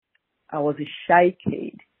I was a shy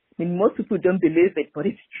kid. I mean, most people don't believe it, but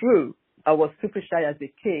it's true. I was super shy as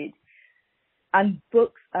a kid. And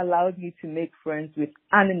books allowed me to make friends with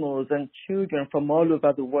animals and children from all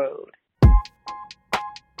over the world.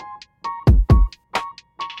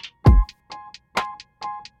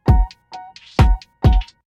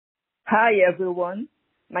 Hi, everyone.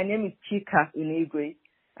 My name is Chika Unigwe,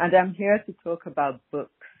 and I'm here to talk about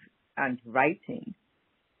books and writing.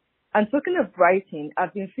 And talking of writing,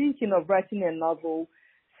 I've been thinking of writing a novel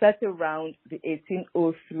set around the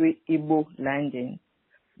 1803 Igbo landing,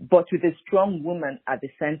 but with a strong woman at the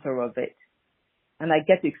center of it. And I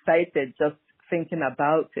get excited just thinking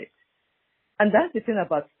about it. And that's the thing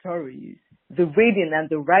about stories. The reading and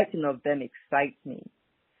the writing of them excites me.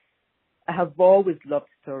 I have always loved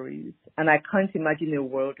stories, and I can't imagine a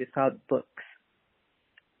world without books.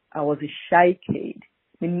 I was a shy kid.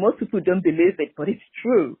 I mean, most people don't believe it, but it's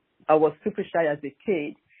true. I was super shy as a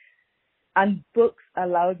kid. And books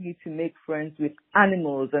allowed me to make friends with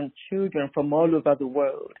animals and children from all over the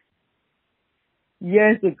world.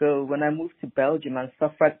 Years ago, when I moved to Belgium and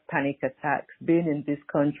suffered panic attacks, being in this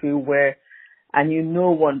country where I knew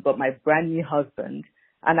no one but my brand new husband,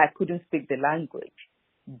 and I couldn't speak the language,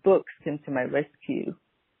 books came to my rescue.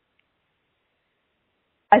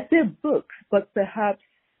 I say books, but perhaps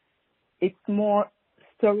it's more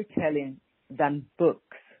storytelling than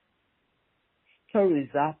books. Stories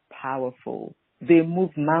are powerful. They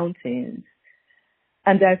move mountains.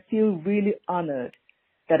 And I feel really honored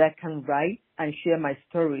that I can write and share my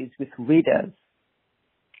stories with readers.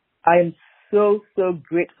 I am so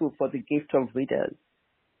grateful for the gift of readers.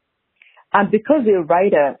 And because a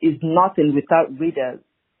writer is nothing without readers,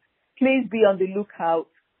 please be on the lookout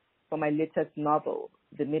for my latest novel,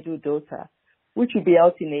 The Middle Daughter, which will be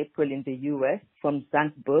out in April in the US from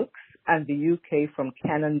Zank Books and the UK from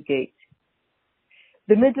Canongate.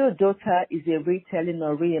 The Middle Daughter is a retelling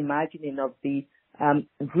or reimagining of the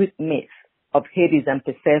Greek myth of Hades and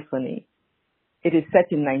Persephone. It is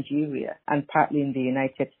set in Nigeria and partly in the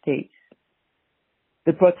United States.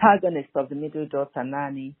 The protagonist of The Middle Daughter,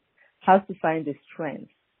 Nani, has to find the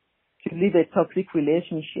strength to leave a toxic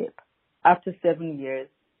relationship after 7 years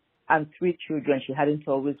and 3 children she hadn't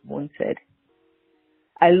always wanted.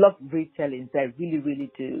 I love retellings, I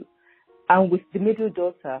really do. And with The Middle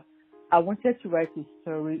Daughter, I wanted to write a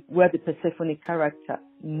story where the Persephone character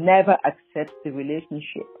never accepts the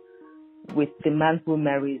relationship with the man who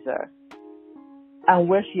marries her, and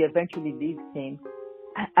where she eventually leaves him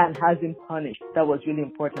and has him punished. That was really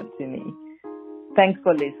important to me. Thanks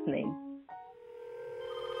for listening.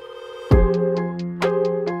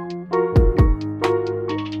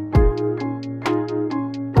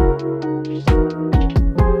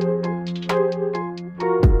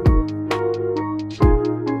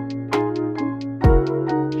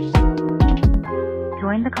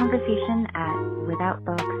 Join the conversation at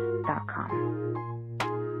withoutbooks.com.